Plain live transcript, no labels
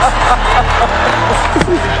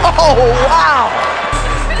Oh, wow.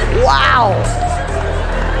 Wow.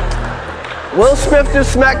 Will Smith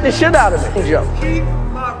just smacked the shit out of me, Joe.